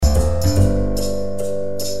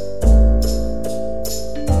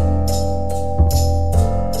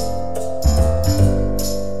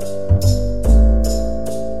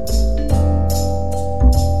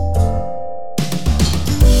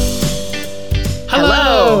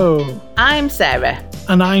Sarah.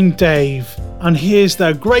 And I'm Dave. And here's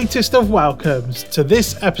the greatest of welcomes to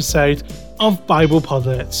this episode of Bible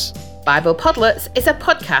Podlets. Bible Podlets is a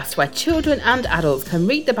podcast where children and adults can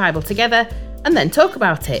read the Bible together and then talk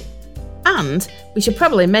about it. And we should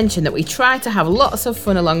probably mention that we try to have lots of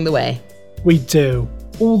fun along the way. We do.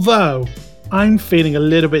 Although, I'm feeling a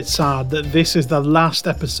little bit sad that this is the last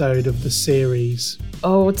episode of the series.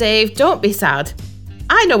 Oh, Dave, don't be sad.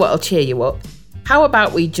 I know what'll cheer you up. How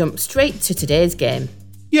about we jump straight to today's game?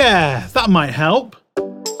 Yeah, that might help.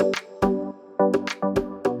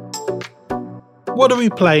 What are we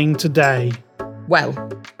playing today? Well,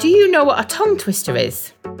 do you know what a tongue twister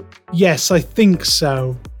is? Yes, I think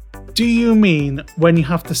so. Do you mean when you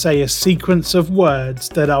have to say a sequence of words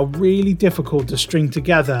that are really difficult to string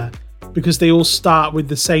together because they all start with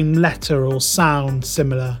the same letter or sound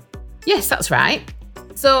similar? Yes, that's right.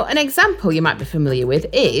 So an example you might be familiar with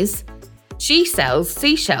is, she sells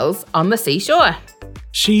seashells on the seashore.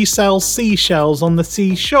 She sells seashells on the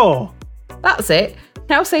seashore. That's it.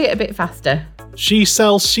 Now say it a bit faster. She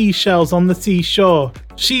sells seashells on the seashore.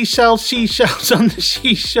 She sells seashells on the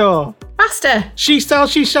seashore. Faster! She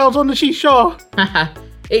sells seashells on the seashore. Haha,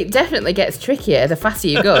 it definitely gets trickier the faster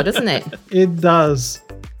you go, doesn't it? It does.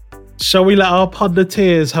 Shall we let our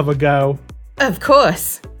Podleteers have a go? Of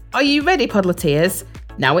course. Are you ready, Podleteers?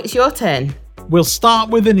 Now it's your turn. We'll start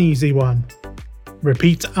with an easy one.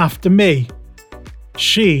 Repeat after me.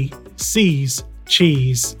 She sees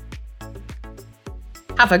cheese.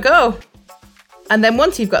 Have a go. And then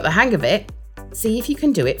once you've got the hang of it, see if you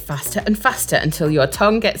can do it faster and faster until your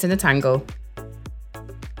tongue gets in a tangle.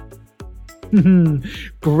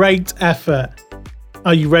 Great effort.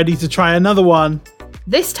 Are you ready to try another one?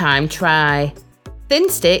 This time try thin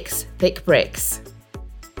sticks, thick bricks.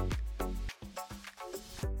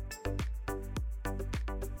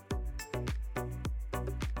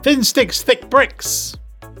 Thin sticks, thick bricks.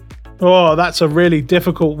 Oh, that's a really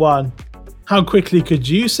difficult one. How quickly could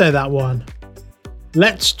you say that one?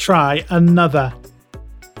 Let's try another.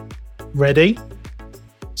 Ready?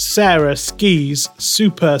 Sarah skis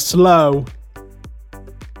super slow.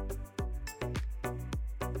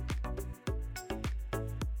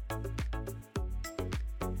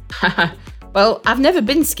 Well, I've never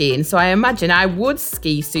been skiing, so I imagine I would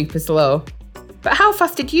ski super slow. But how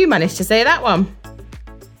fast did you manage to say that one?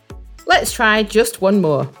 Let's try just one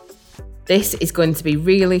more. This is going to be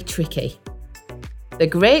really tricky. The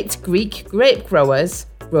great Greek grape growers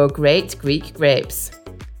grow great Greek grapes.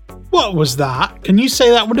 What was that? Can you say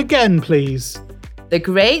that one again, please? The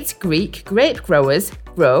great Greek grape growers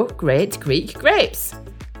grow great Greek grapes.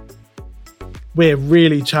 We're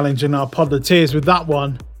really challenging our Podleteers with that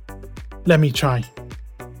one. Let me try.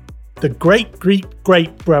 The great Greek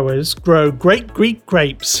grape growers grow great Greek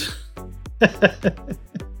grapes.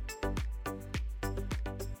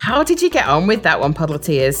 How did you get on with that one,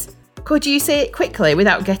 Podleteers? Could you say it quickly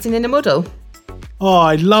without getting in a muddle? Oh,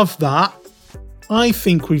 I love that. I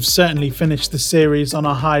think we've certainly finished the series on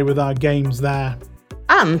a high with our games there.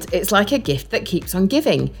 And it's like a gift that keeps on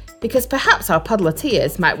giving, because perhaps our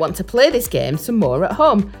Podleteers might want to play this game some more at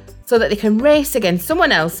home, so that they can race against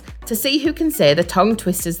someone else to see who can say the tongue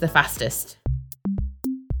twisters the fastest.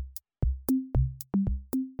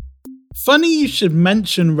 Funny you should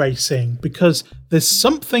mention racing, because there's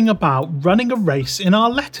something about running a race in our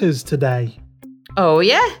letters today. Oh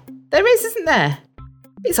yeah, there is, isn't there?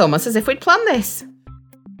 It's almost as if we'd planned this.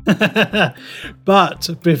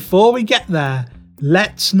 But before we get there,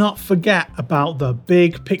 let's not forget about the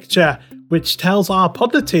big picture, which tells our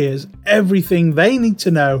Podleteers everything they need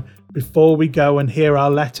to know before we go and hear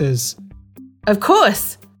our letters. Of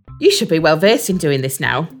course! You should be well versed in doing this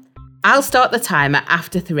now. I'll start the timer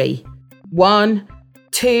after 3. 1,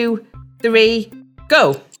 2, 3,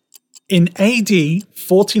 go! In AD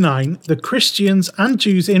 49, the Christians and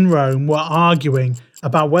Jews in Rome were arguing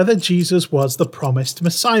about whether Jesus was the promised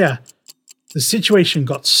Messiah. The situation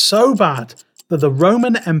got so bad that the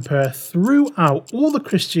Roman Emperor threw out all the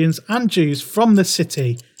Christians and Jews from the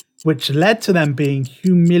city, which led to them being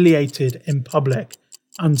humiliated in public,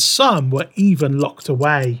 and some were even locked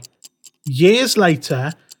away. Years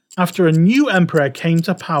later, after a new emperor came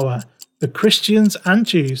to power, the Christians and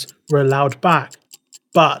Jews were allowed back.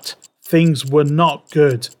 But things were not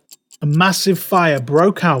good. A massive fire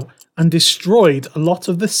broke out and destroyed a lot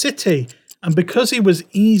of the city, and because it was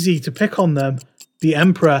easy to pick on them, the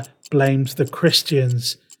emperor blamed the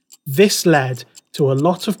Christians. This led to a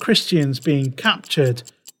lot of Christians being captured,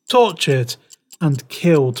 tortured, and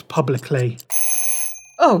killed publicly.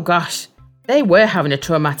 Oh gosh, they were having a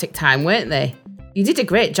traumatic time, weren't they? You did a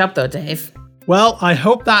great job though, Dave. Well, I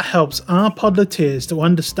hope that helps our podleteers to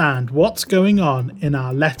understand what's going on in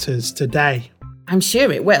our letters today. I'm sure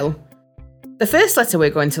it will. The first letter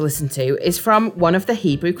we're going to listen to is from one of the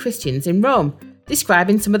Hebrew Christians in Rome,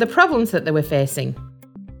 describing some of the problems that they were facing.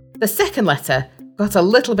 The second letter got a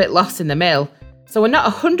little bit lost in the mail, so we're not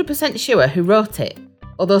 100% sure who wrote it,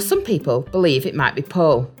 although some people believe it might be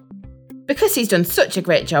Paul. Because he's done such a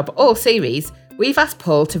great job all series, we've asked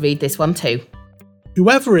Paul to read this one too.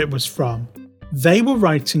 Whoever it was from, they were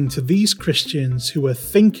writing to these Christians who were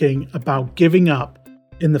thinking about giving up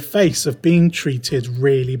in the face of being treated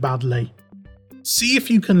really badly. See if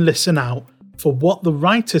you can listen out for what the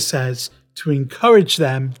writer says to encourage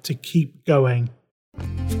them to keep going.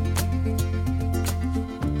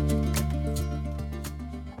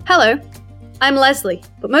 Hello, I'm Leslie,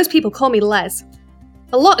 but most people call me Les.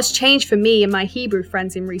 A lot has changed for me and my Hebrew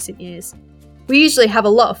friends in recent years. We usually have a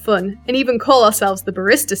lot of fun and even call ourselves the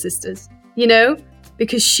Barista Sisters, you know,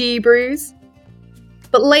 because she brews.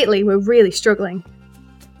 But lately we're really struggling.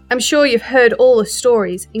 I'm sure you've heard all the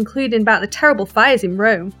stories, including about the terrible fires in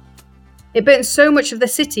Rome. It burnt so much of the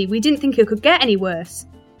city we didn't think it could get any worse.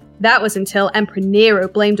 That was until Emperor Nero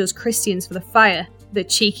blamed us Christians for the fire, the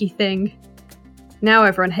cheeky thing. Now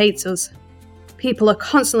everyone hates us. People are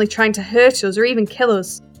constantly trying to hurt us or even kill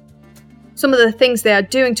us. Some of the things they are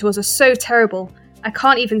doing to us are so terrible, I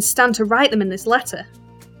can't even stand to write them in this letter.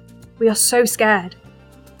 We are so scared,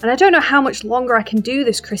 and I don't know how much longer I can do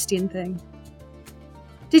this Christian thing.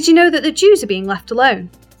 Did you know that the Jews are being left alone?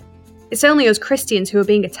 It's only us Christians who are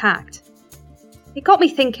being attacked. It got me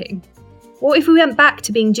thinking, what if we went back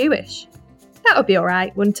to being Jewish? That would be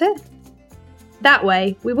alright, wouldn't it? That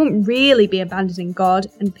way, we wouldn't really be abandoning God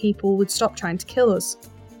and people would stop trying to kill us.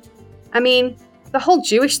 I mean, the whole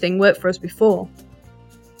Jewish thing worked for us before.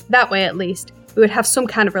 That way, at least, we would have some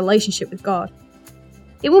kind of relationship with God.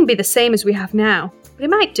 It wouldn't be the same as we have now, but it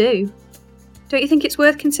might do. Don't you think it's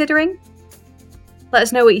worth considering? Let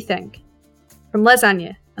us know what you think. From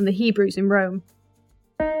Lasagna and the Hebrews in Rome.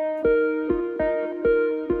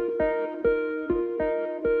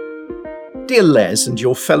 Dear Les and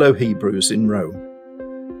your fellow Hebrews in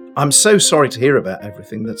Rome, I'm so sorry to hear about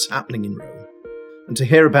everything that's happening in Rome and to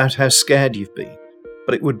hear about how scared you've been,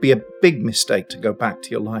 but it would be a big mistake to go back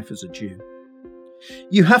to your life as a Jew.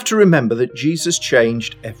 You have to remember that Jesus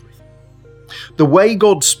changed everything. The way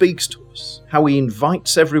God speaks to us, how he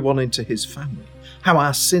invites everyone into his family, how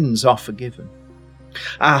our sins are forgiven.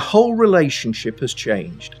 Our whole relationship has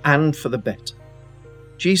changed, and for the better.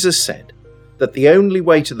 Jesus said that the only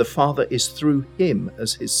way to the Father is through him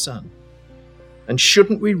as his Son. And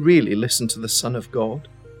shouldn't we really listen to the Son of God?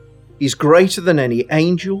 He's greater than any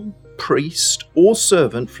angel, priest, or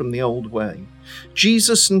servant from the old way.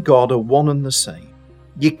 Jesus and God are one and the same.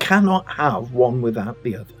 You cannot have one without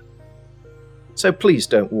the other. So please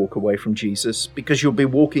don't walk away from Jesus, because you'll be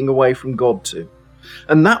walking away from God too.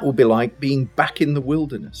 And that will be like being back in the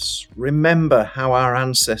wilderness. Remember how our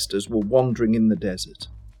ancestors were wandering in the desert.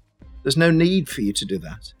 There's no need for you to do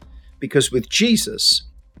that, because with Jesus,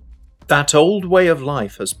 that old way of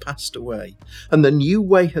life has passed away and the new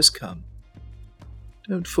way has come.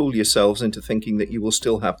 Don't fool yourselves into thinking that you will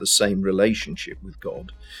still have the same relationship with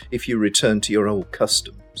God if you return to your old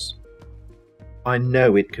customs. I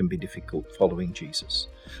know it can be difficult following Jesus,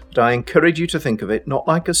 but I encourage you to think of it not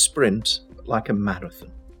like a sprint, but like a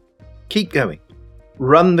marathon. Keep going.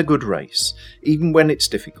 Run the good race, even when it's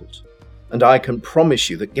difficult. And I can promise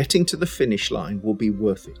you that getting to the finish line will be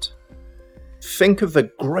worth it. Think of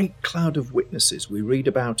the great cloud of witnesses we read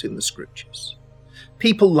about in the scriptures.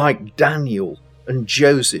 People like Daniel and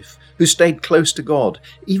Joseph, who stayed close to God,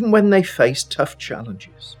 even when they faced tough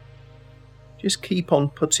challenges. Just keep on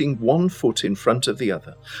putting one foot in front of the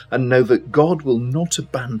other and know that God will not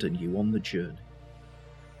abandon you on the journey.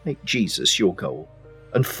 Make Jesus your goal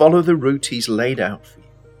and follow the route he's laid out for you.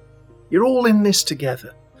 You're all in this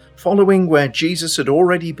together, following where Jesus had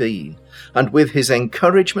already been, and with his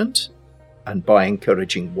encouragement, and by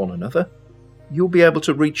encouraging one another, you'll be able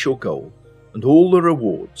to reach your goal and all the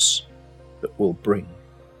rewards that will bring.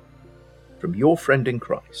 From your friend in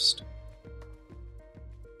Christ.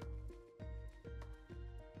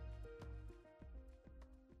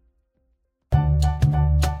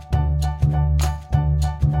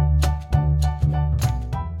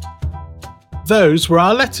 Those were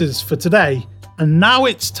our letters for today, and now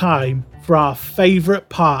it's time for our favourite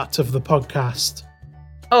part of the podcast.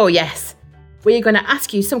 Oh yes, we're going to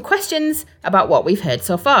ask you some questions about what we've heard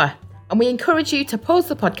so far, and we encourage you to pause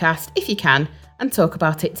the podcast if you can and talk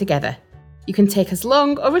about it together. You can take as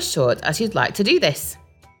long or as short as you'd like to do this.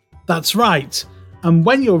 That's right, and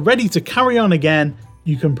when you're ready to carry on again,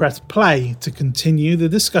 you can press play to continue the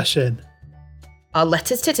discussion. Our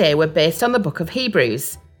letters today were based on the book of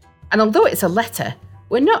Hebrews, and although it's a letter,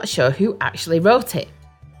 we're not sure who actually wrote it.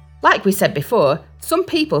 Like we said before, some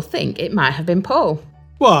people think it might have been Paul.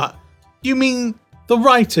 What? You mean the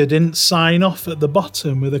writer didn't sign off at the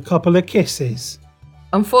bottom with a couple of kisses?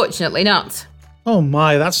 Unfortunately not. Oh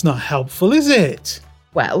my, that's not helpful, is it?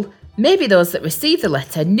 Well, maybe those that received the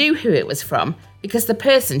letter knew who it was from because the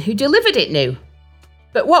person who delivered it knew.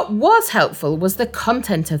 But what was helpful was the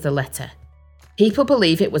content of the letter. People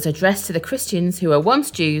believe it was addressed to the Christians who were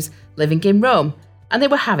once Jews living in Rome, and they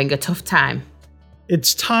were having a tough time.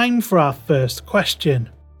 It's time for our first question.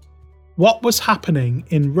 What was happening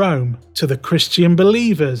in Rome to the Christian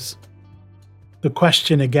believers? The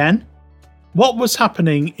question again. What was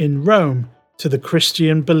happening in Rome to the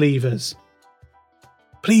Christian believers?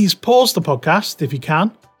 Please pause the podcast if you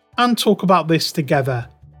can and talk about this together.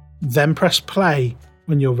 Then press play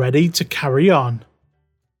when you're ready to carry on.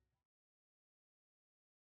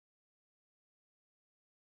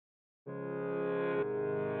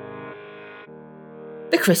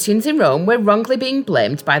 The Christians in Rome were wrongly being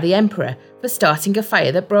blamed by the emperor for starting a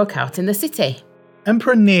fire that broke out in the city.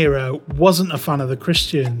 Emperor Nero wasn't a fan of the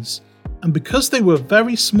Christians, and because they were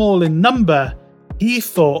very small in number, he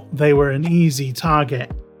thought they were an easy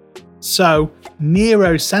target. So,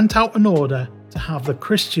 Nero sent out an order to have the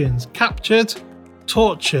Christians captured,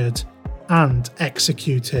 tortured, and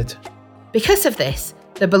executed. Because of this,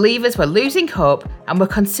 the believers were losing hope and were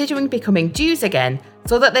considering becoming Jews again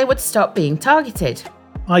so that they would stop being targeted.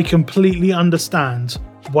 I completely understand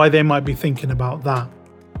why they might be thinking about that.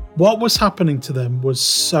 What was happening to them was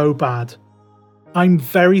so bad. I'm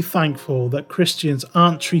very thankful that Christians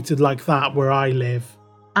aren't treated like that where I live.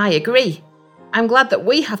 I agree. I'm glad that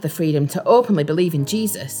we have the freedom to openly believe in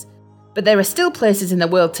Jesus. But there are still places in the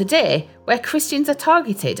world today where Christians are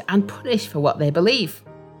targeted and punished for what they believe.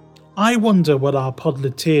 I wonder what our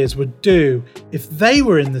podleteers would do if they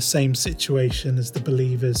were in the same situation as the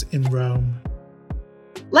believers in Rome.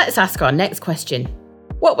 Let's ask our next question.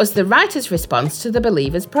 What was the writer's response to the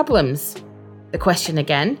believers' problems? The question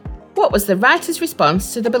again, what was the writer's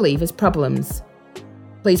response to the believers' problems?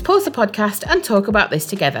 Please pause the podcast and talk about this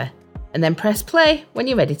together, and then press play when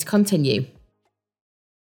you're ready to continue.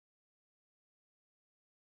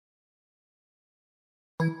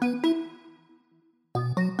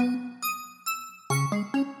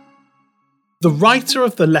 The writer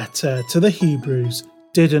of the letter to the Hebrews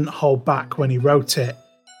didn't hold back when he wrote it,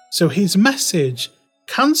 so his message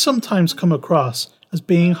can sometimes come across as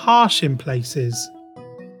being harsh in places.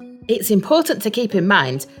 It's important to keep in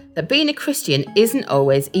mind that being a Christian isn't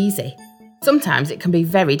always easy. Sometimes it can be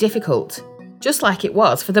very difficult, just like it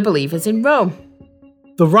was for the believers in Rome.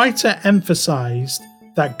 The writer emphasised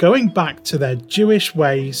that going back to their Jewish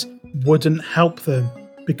ways wouldn't help them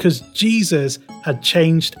because Jesus had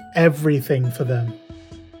changed everything for them.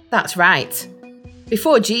 That's right.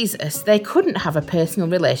 Before Jesus, they couldn't have a personal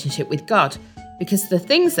relationship with God because the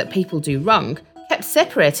things that people do wrong kept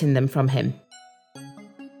separating them from Him.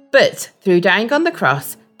 But through dying on the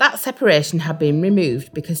cross, that separation had been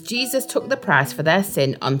removed because Jesus took the price for their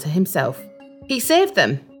sin onto Himself. He saved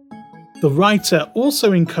them. The writer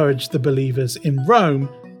also encouraged the believers in Rome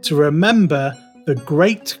to remember the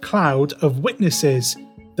great cloud of witnesses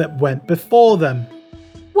that went before them.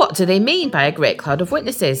 What do they mean by a great cloud of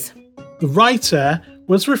witnesses? The writer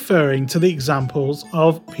was referring to the examples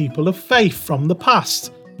of people of faith from the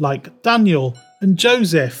past, like Daniel and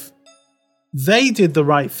Joseph. They did the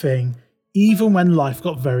right thing even when life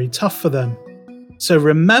got very tough for them. So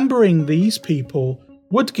remembering these people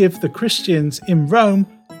would give the Christians in Rome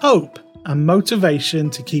hope and motivation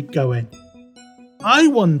to keep going. I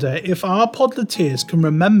wonder if our podleteers can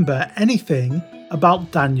remember anything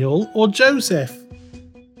about Daniel or Joseph.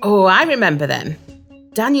 Oh, I remember them.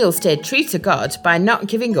 Daniel stayed true to God by not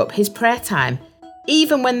giving up his prayer time,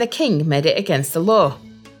 even when the king made it against the law.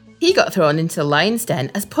 He got thrown into the lion's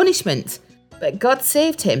den as punishment, but God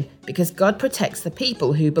saved him because God protects the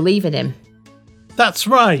people who believe in Him. That's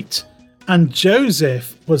right. And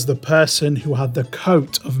Joseph was the person who had the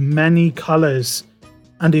coat of many colours,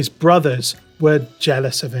 and his brothers were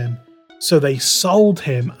jealous of him, so they sold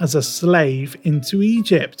him as a slave into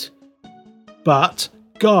Egypt. But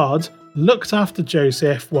God looked after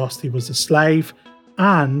Joseph whilst he was a slave,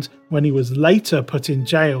 and when he was later put in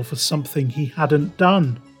jail for something he hadn't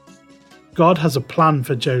done. God has a plan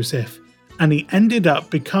for Joseph, and he ended up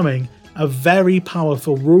becoming a very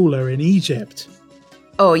powerful ruler in Egypt.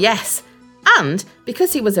 Oh yes, and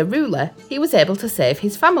because he was a ruler, he was able to save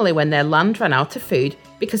his family when their land ran out of food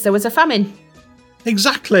because there was a famine.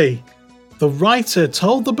 Exactly. The writer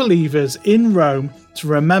told the believers in Rome to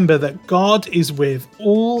remember that God is with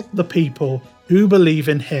all the people who believe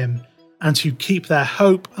in him and who keep their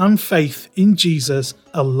hope and faith in Jesus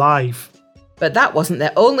alive. But that wasn't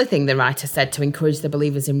the only thing the writer said to encourage the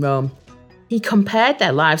believers in Rome. He compared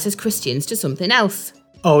their lives as Christians to something else.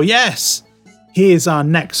 Oh yes! Here's our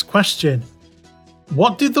next question.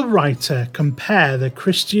 What did the writer compare the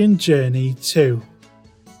Christian journey to?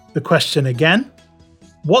 The question again.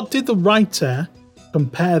 What did the writer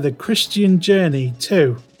compare the Christian journey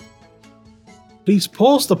to? Please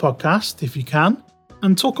pause the podcast if you can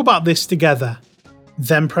and talk about this together.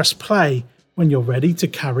 Then press play when you're ready to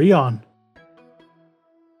carry on.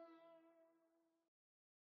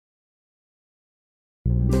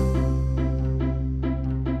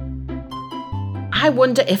 I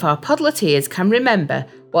wonder if our Podleteers can remember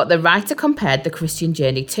what the writer compared the Christian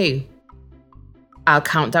journey to. I'll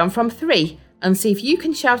count down from 3 and see if you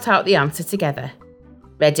can shout out the answer together.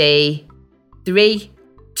 Ready? 3,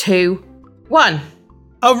 2, 1.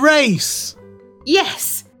 A race!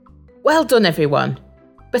 Yes! Well done, everyone.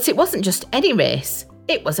 But it wasn't just any race,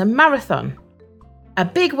 it was a marathon. A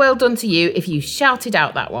big well done to you if you shouted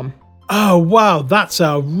out that one. Oh wow, that's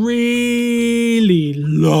a really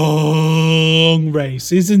long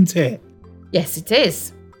race, isn't it? Yes, it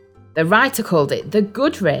is. The writer called it the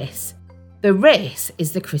good race. The race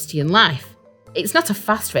is the Christian life. It's not a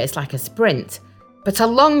fast race like a sprint, but a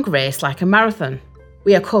long race like a marathon.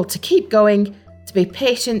 We are called to keep going, to be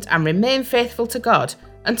patient and remain faithful to God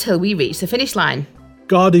until we reach the finish line.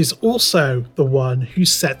 God is also the one who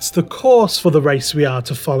sets the course for the race we are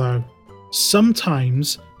to follow.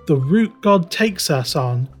 Sometimes the route God takes us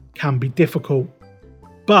on can be difficult,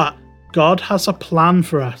 but God has a plan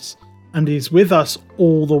for us and is with us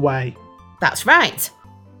all the way. That's right.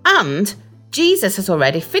 And Jesus has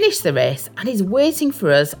already finished the race and is waiting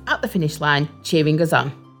for us at the finish line, cheering us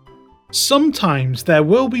on. Sometimes there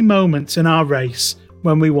will be moments in our race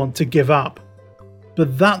when we want to give up,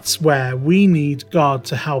 but that's where we need God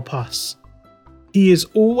to help us. He is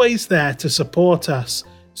always there to support us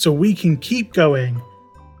so we can keep going,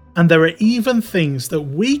 and there are even things that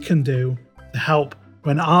we can do to help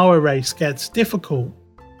when our race gets difficult.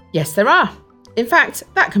 Yes, there are. In fact,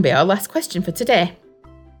 that can be our last question for today.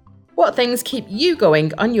 What things keep you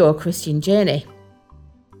going on your Christian journey?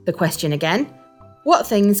 The question again, what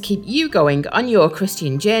things keep you going on your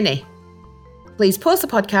Christian journey? Please pause the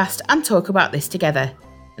podcast and talk about this together,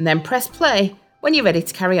 and then press play when you're ready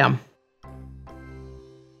to carry on.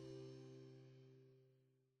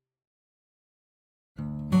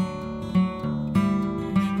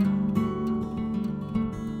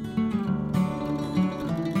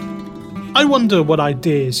 I wonder what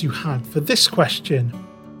ideas you had for this question.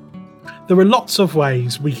 There are lots of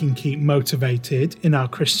ways we can keep motivated in our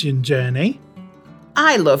Christian journey.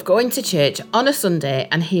 I love going to church on a Sunday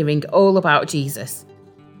and hearing all about Jesus.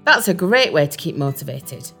 That's a great way to keep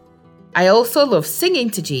motivated. I also love singing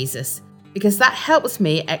to Jesus because that helps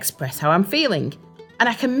me express how I'm feeling, and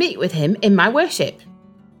I can meet with him in my worship.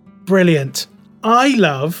 Brilliant. I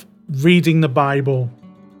love reading the Bible.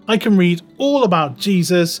 I can read all about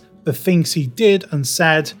Jesus, the things he did and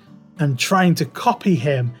said, and trying to copy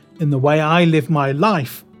him in the way I live my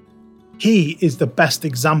life. He is the best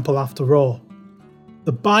example after all.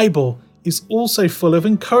 The Bible is also full of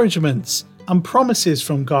encouragements and promises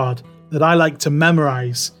from God that I like to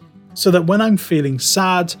memorize, so that when I'm feeling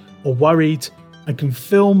sad or worried, I can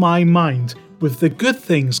fill my mind with the good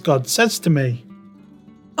things God says to me.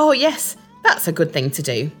 Oh yes, that's a good thing to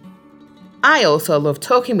do. I also love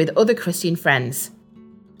talking with other Christian friends.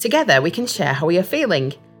 Together we can share how we are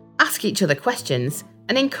feeling, ask each other questions,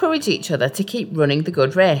 and encourage each other to keep running the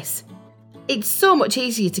good race. It's so much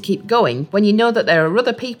easier to keep going when you know that there are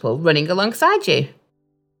other people running alongside you.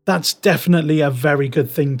 That's definitely a very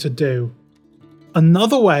good thing to do.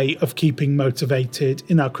 Another way of keeping motivated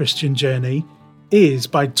in our Christian journey is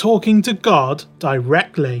by talking to God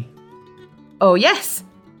directly. Oh yes,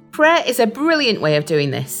 prayer is a brilliant way of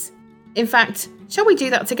doing this. In fact, shall we do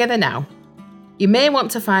that together now? You may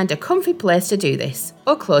want to find a comfy place to do this,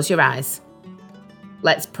 or close your eyes.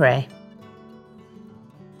 Let's pray.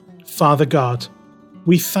 Father God,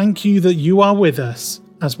 we thank you that you are with us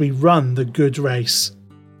as we run the good race.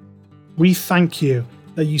 We thank you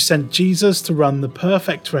that you sent Jesus to run the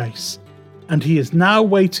perfect race, and he is now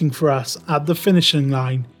waiting for us at the finishing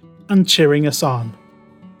line and cheering us on.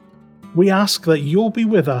 We ask that you'll be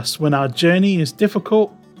with us when our journey is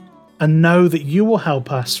difficult, and know that you will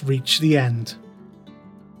help us reach the end.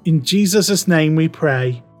 In Jesus' name we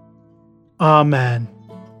pray. Amen.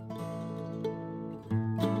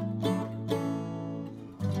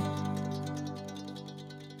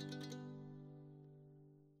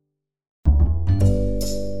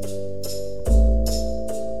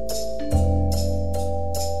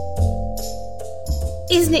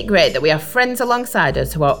 Isn't it great that we have friends alongside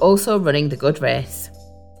us who are also running the good race?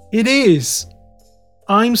 It is.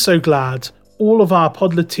 I'm so glad all of our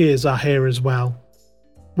Podleteers are here as well.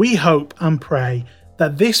 We hope and pray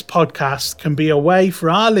that this podcast can be a way for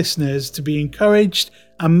our listeners to be encouraged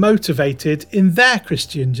and motivated in their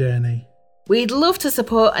Christian journey. We'd love to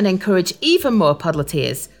support and encourage even more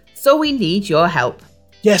Podleteers, so we need your help.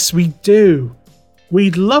 Yes, we do.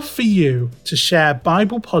 We'd love for you to share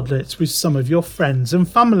Bible Podlets with some of your friends and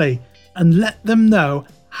family and let them know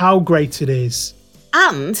how great it is.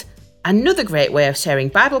 And another great way of sharing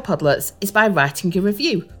Bible Podlets is by writing a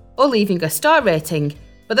review or leaving a star rating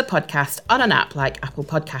for the podcast on an app like Apple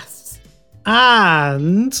Podcasts.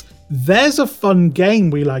 And there's a fun game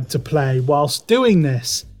we like to play whilst doing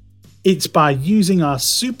this. It's by using our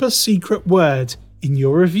super secret word in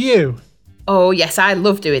your review. Oh yes, I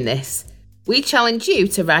love doing this. We challenge you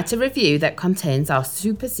to write a review that contains our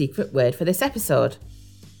super secret word for this episode.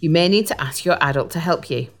 You may need to ask your adult to help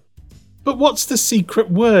you. But what's the secret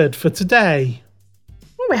word for today?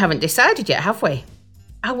 Well, we haven't decided yet, have we?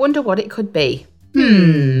 I wonder what it could be.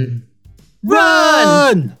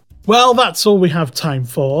 Run! Well, that's all we have time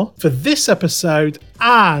for this episode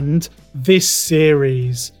and this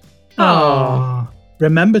series.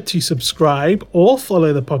 Remember to subscribe or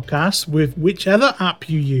follow the podcast with whichever app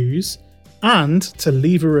you use and to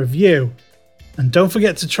leave a review. And don't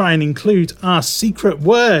forget to try and include our secret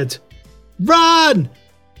word, run,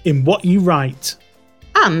 in what you write.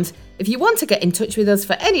 And if you want to get in touch with us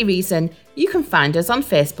for any reason, you can find us on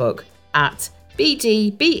Facebook at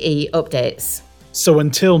BDBE Updates. So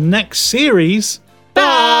until next series,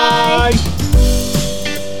 bye!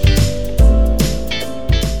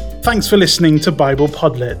 Thanks for listening to Bible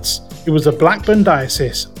Podlets. It was a Blackburn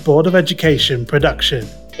Diocese Board of Education production.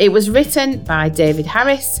 It was written by David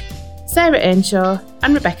Harris, Sarah Earnshaw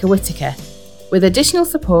and Rebecca Whittaker, with additional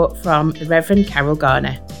support from the Reverend Carol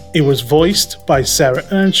Garner. It was voiced by Sarah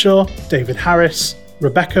Earnshaw, David Harris,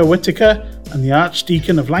 Rebecca Whittaker and the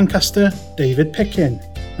Archdeacon of Lancaster, David Pickin,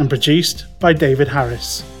 and produced by David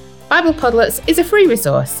Harris. Bible Podlets is a free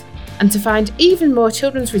resource, and to find even more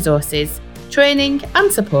children's resources, training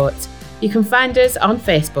and support, you can find us on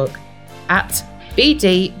Facebook at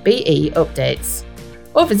BDBE Updates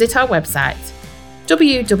or visit our website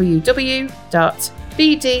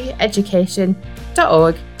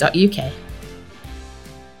www.bdeducation.org.uk.